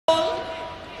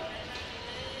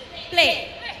play.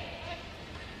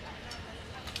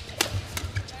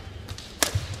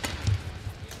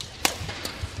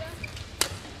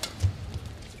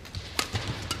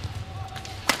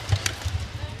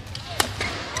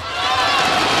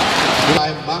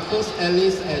 By Marcus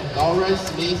Ellis and Lauren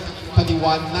Smith,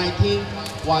 21-19,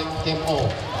 1 game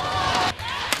all.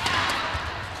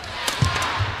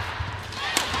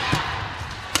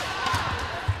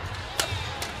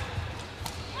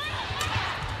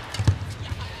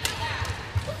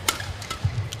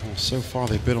 Well, so far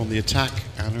they've been on the attack,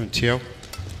 Anna and TEOH.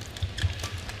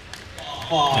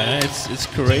 It's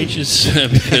courageous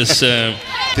because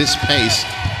this pace,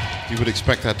 you would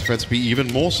expect that defense to be even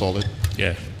more solid.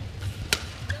 Yeah.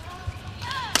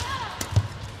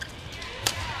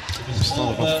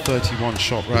 Start of a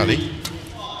 31-shot rally.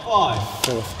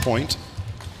 Fourth point.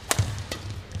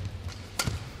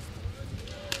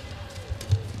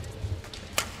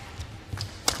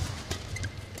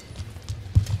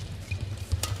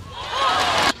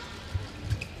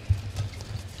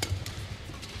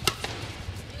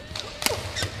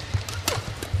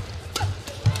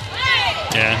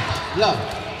 Yeah.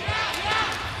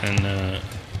 And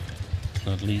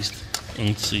not least,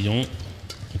 Ching Yik CHEONG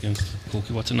against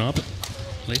Koki Watanabe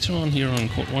later on here on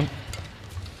court 1.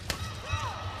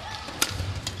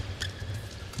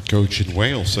 Gojin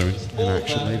Wei also in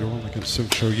action later on against Sung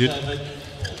Cho Yun.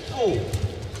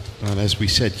 And as we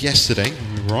said yesterday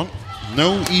when we were on,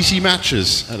 no easy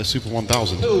matches at a Super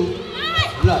 1000.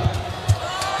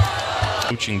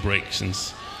 Coaching break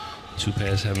since two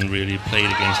pairs haven't really played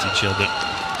against each other.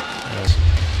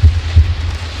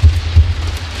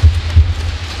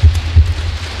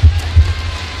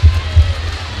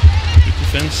 Good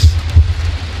defense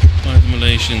by the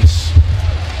Malaysians.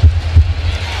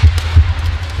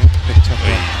 Picked up a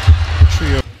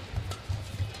trio.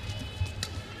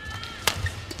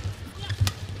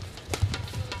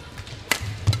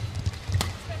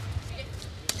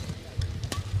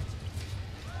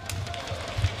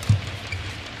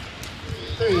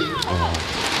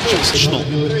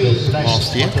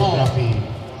 Last year. He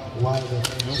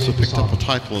also picked up a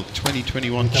title at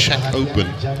 2021 Czech Open.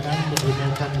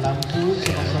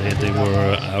 They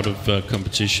were out of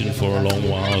competition for a long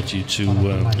while due to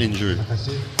injury.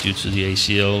 Due to the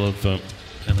ACL of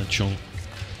Anna Chong,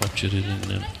 ruptured it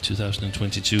in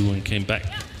 2022 and came back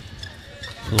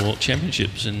for the World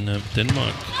Championships in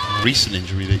Denmark. Recent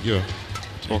injury that you're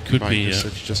talking about. You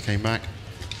said she just came back.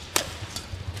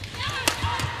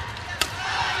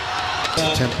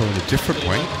 Tempo in a different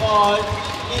way.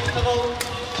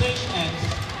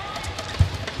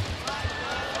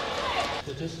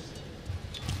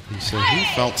 So he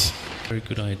felt very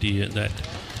good idea that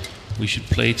we should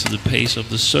play to the pace of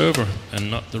the server and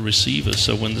not the receiver.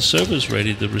 So when the server is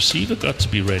ready, the receiver got to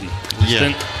be ready.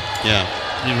 Then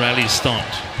the rallies start.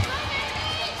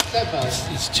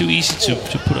 It's too easy to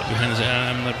put up your hand and say,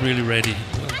 I'm not really ready.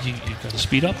 Well, you've got to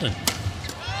speed up then.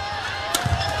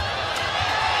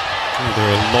 There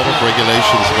are a lot of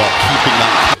regulations about keeping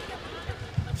that.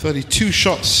 32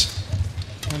 shots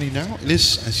only now. It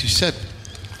is, as you said,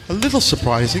 a little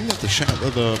surprising that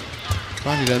the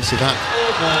value lengths of that.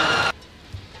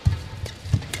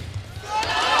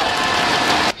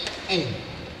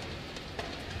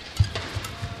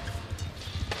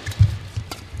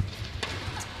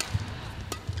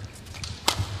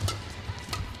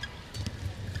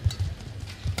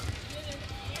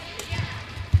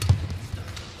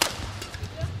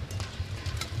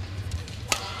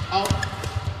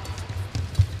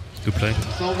 Good play.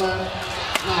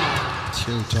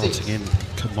 TEOH darting in,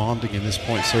 commanding in this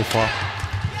point so far.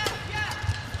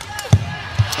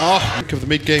 Think of the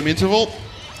mid-game interval.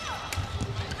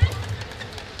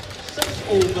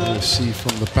 We'll see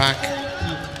from the back.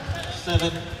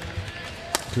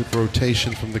 Good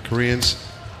rotation from the Koreans.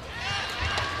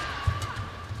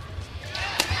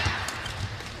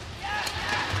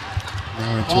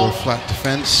 Now into a flat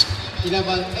defense.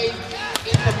 11-8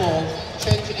 interval,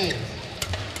 change end.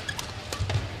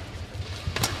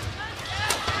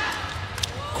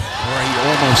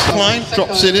 Almost line,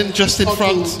 drops it in just in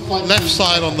front, left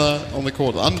side on the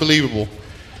court. Unbelievable.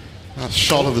 That's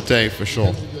shot of the day for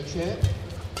sure.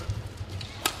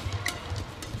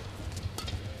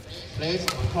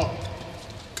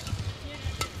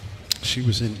 She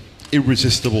was in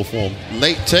irresistible form.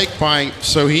 Late take by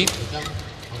Sohee.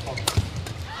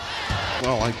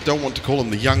 Well, I don't want to call them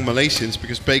the young Malaysians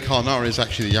because BAEK Hana is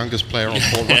actually the youngest player on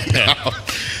court right now.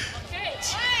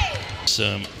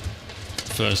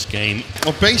 First game.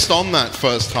 Well, based on that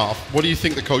first half, what do you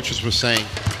think the coaches were saying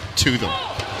to them?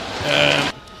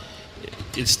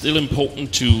 it's still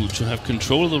important to have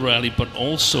control of the rally, but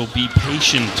also be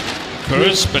patient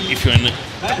first. But if you're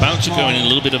about to go in a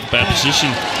little bit of a bad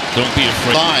position, don't be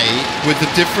afraid. With the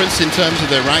difference in terms of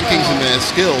their rankings and their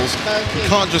skills, you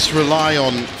can't just rely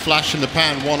on flash in the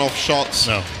pan, one-off shots.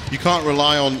 No. You can't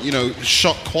rely on, you know,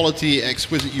 shot quality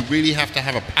exquisite. You really have to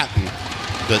have a pattern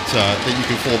that you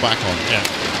can fall back on. Yeah,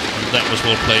 and that was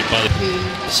well played by the...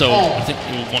 So I think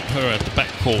you want her at the back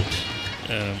court.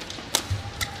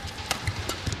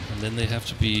 And then they have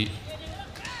to be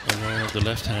aware of the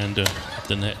left-hander at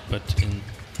the net, but in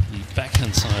the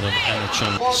backhand side of Anna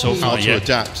Cheong so far, How to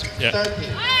adapt. Yeah.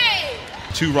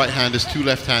 2 right-handers, 2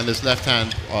 left-handers, left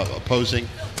hand opposing.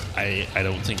 I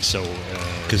don't think so.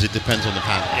 Because it depends on the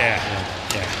pattern. Yeah.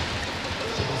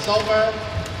 It's over.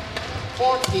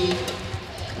 14.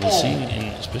 We're seeing,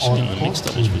 especially in the mixed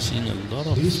doubles, we're seeing a lot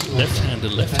of left-hander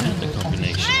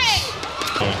combinations.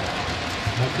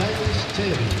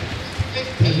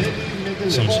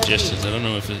 Some suggestions. I don't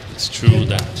know if it's true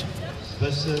that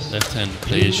left-hand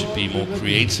players should be more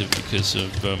creative because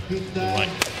of the right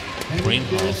brain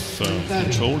of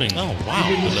controlling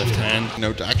the left hand. You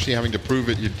know, actually having to prove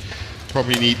it, you'd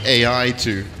probably need AI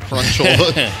to crunch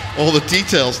all the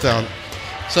details down.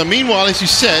 So meanwhile, as you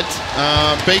said,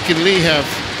 BAEK and Lee have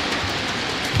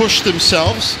pushed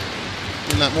themselves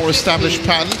in that more established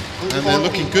pattern, and they're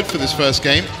looking good for this first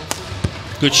game.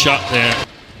 Good shot there.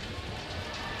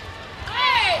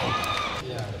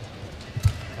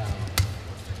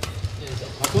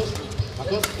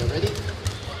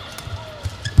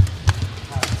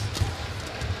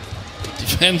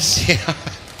 Defense. Yeah,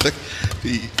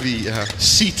 the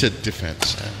seated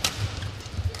defense.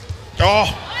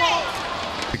 Oh,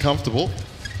 be comfortable.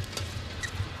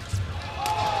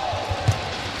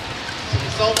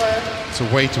 It's a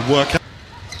way to work out.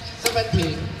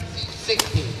 17,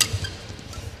 16.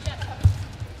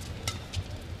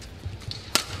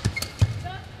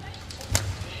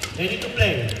 Ready to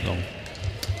play. No.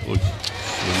 We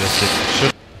left it.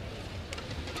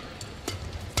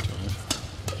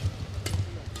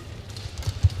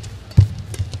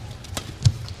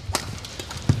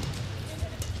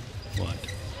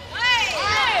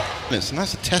 And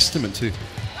that's a testament to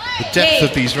the depth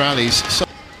of these rallies. So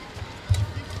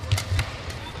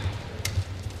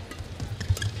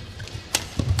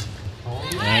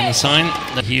and a sign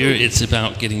that here it's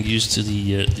about getting used to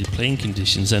the playing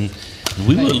conditions, and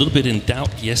we were a little bit in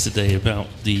doubt yesterday about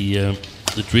the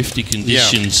drifty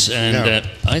conditions, and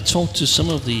I talked to some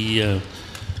of the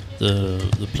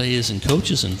players and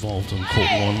coaches involved on court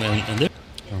 1, and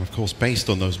of course, based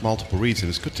on those multiple reads, and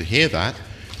it's good to hear that.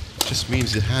 It just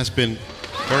means it has been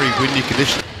very windy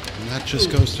conditions, and that just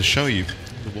goes to show you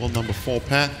the world number 4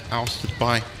 pair ousted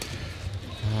by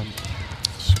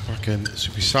Højmark and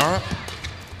Subisara.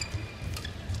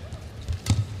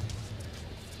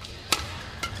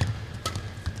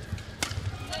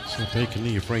 So BAEK and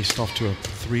Lee have raced off to a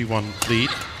 3-1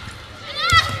 lead.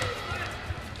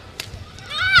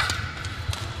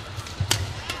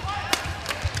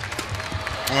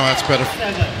 Oh, that's better.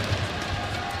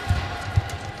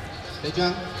 Stay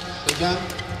down.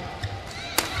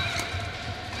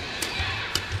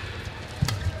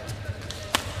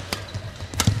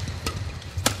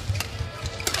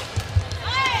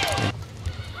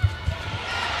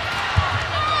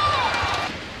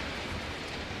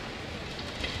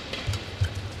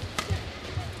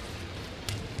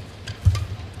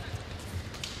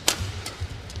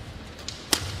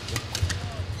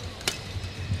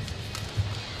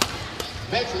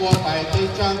 Match won by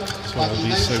Zhang. So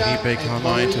Lee So-hee, BAEK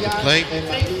online to the play.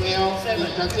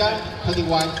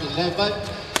 21-11,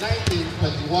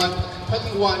 19-21,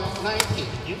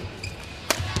 21-19.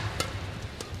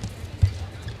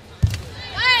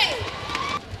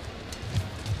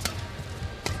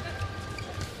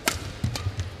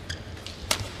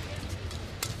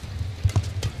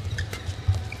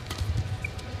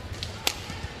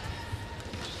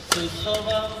 So it's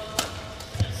over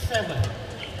 7,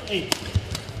 8.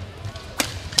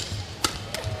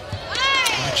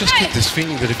 I just get this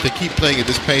feeling that if they keep playing at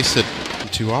this pace at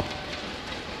 2 up,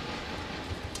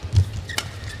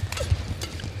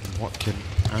 what can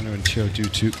Anna and Teo do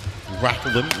to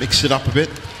rattle them, mix it up a bit?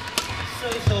 So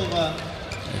it's over.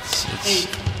 It's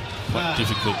quite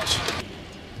difficult.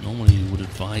 Normally you would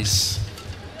advise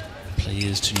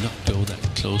players to not go that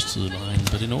close to the line,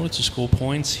 but in order to score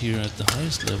points here at the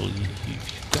highest level,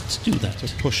 you've got to do that. To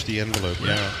push the envelope,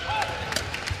 yeah.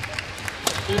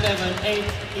 11-8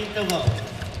 interval.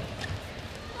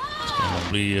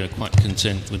 Probably quite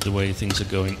content with the way things are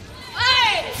going.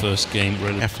 First game,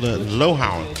 really. Effler and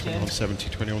Lohowen, 21-17,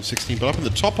 21-16. But up in the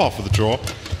top half of the draw,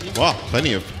 wow,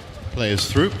 plenty of players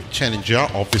through. Chen and Jia,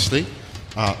 obviously.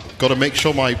 Got to make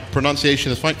sure my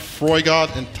pronunciation is fine.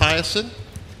 Frøjgaard and Tyson.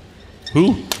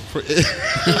 Who?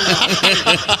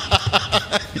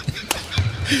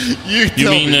 You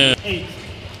mean? Eight.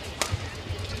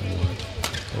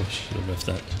 Oh, should have left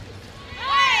that.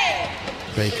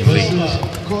 Baker lead.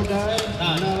 Kodai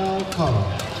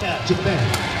Narakawa, Japan.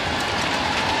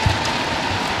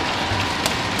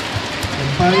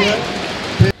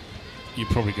 Empire. You're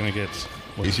probably going to get.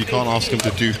 You can't ask him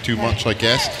to do too much, I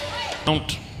guess.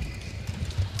 Don't.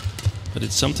 But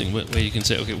it's something where you can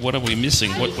say, okay, what are we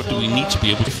missing? What do we need to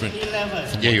be able to different?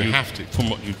 11. Yeah, you have to. From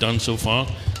what you've done so far,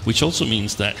 which also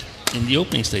means that in the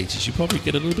opening stages you probably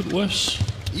get a little bit worse.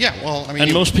 Yeah, well, I mean,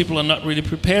 And most people are not really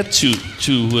prepared to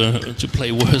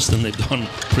play worse than they've done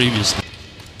previously.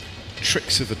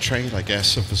 tricks of the trade, I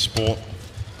guess, of the sport.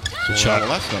 So, Chuck.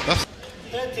 well, that's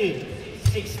 13,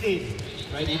 16.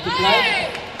 Ready to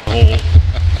play? Oh,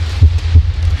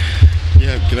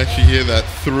 yeah, you can actually hear that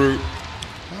through.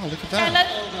 Oh, look at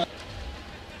that.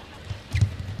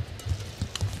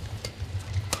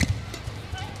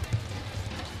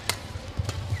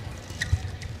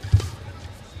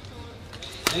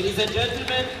 Ladies and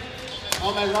gentlemen,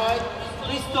 on my right,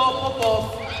 Christophe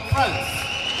Popov, France.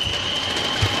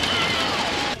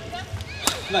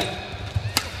 Play.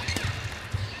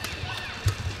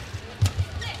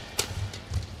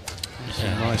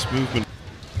 Some nice movement.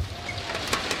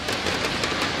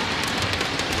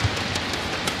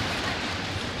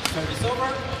 Service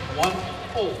over,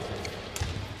 1-0.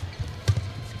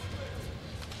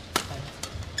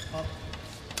 Up.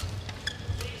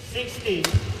 16,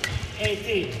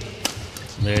 18.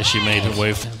 there she made her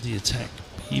way from the attack.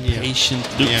 Be patient,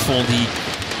 look Yeah. for the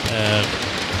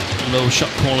low shot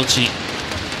quality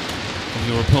of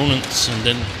your opponents, and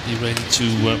then be ready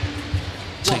to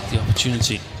take the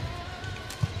opportunity.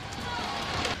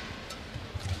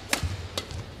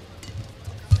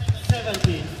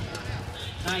 Seventeen,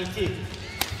 19.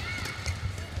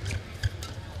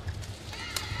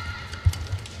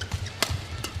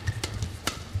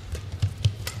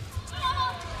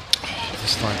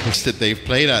 This time that they've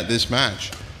played at this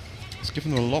match. It's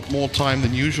given them a lot more time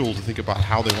than usual to think about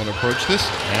how they want to approach this.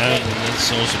 And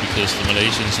that's also because the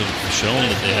Malaysians have shown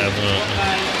that they have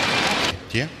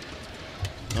Yeah.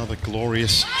 Another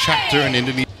glorious chapter in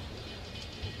Indonesia.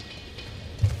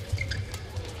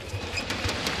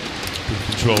 good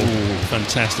control.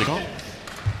 Fantastic.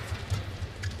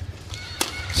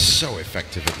 So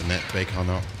effective at the net, BAEK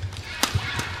now.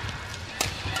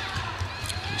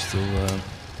 Still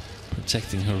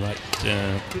protecting her right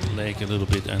leg a little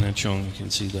bit, Anna Chong. You can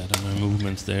see that on her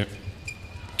movements there.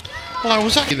 Well, I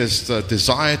was actually this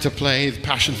desire to play, the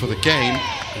passion for the game.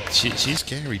 She's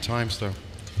scary times though.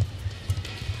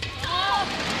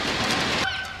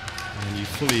 And you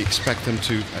fully expect them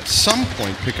to, at some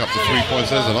point, pick up the 3 points.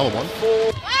 There's another one.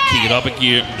 Kick it up a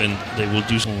gear, then they will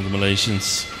do some of the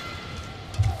Malaysians.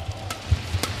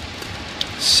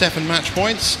 7 match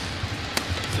points.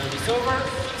 Service over,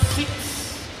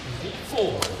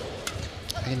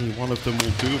 6-4. Any one of them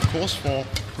will do, of course, for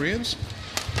Koreans.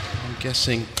 I'm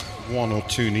guessing 1 or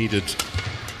 2 needed.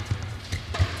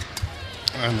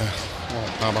 And well,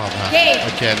 how about that?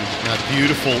 Again, that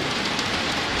beautiful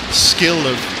skill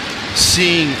of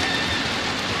seeing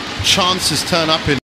chances turn up in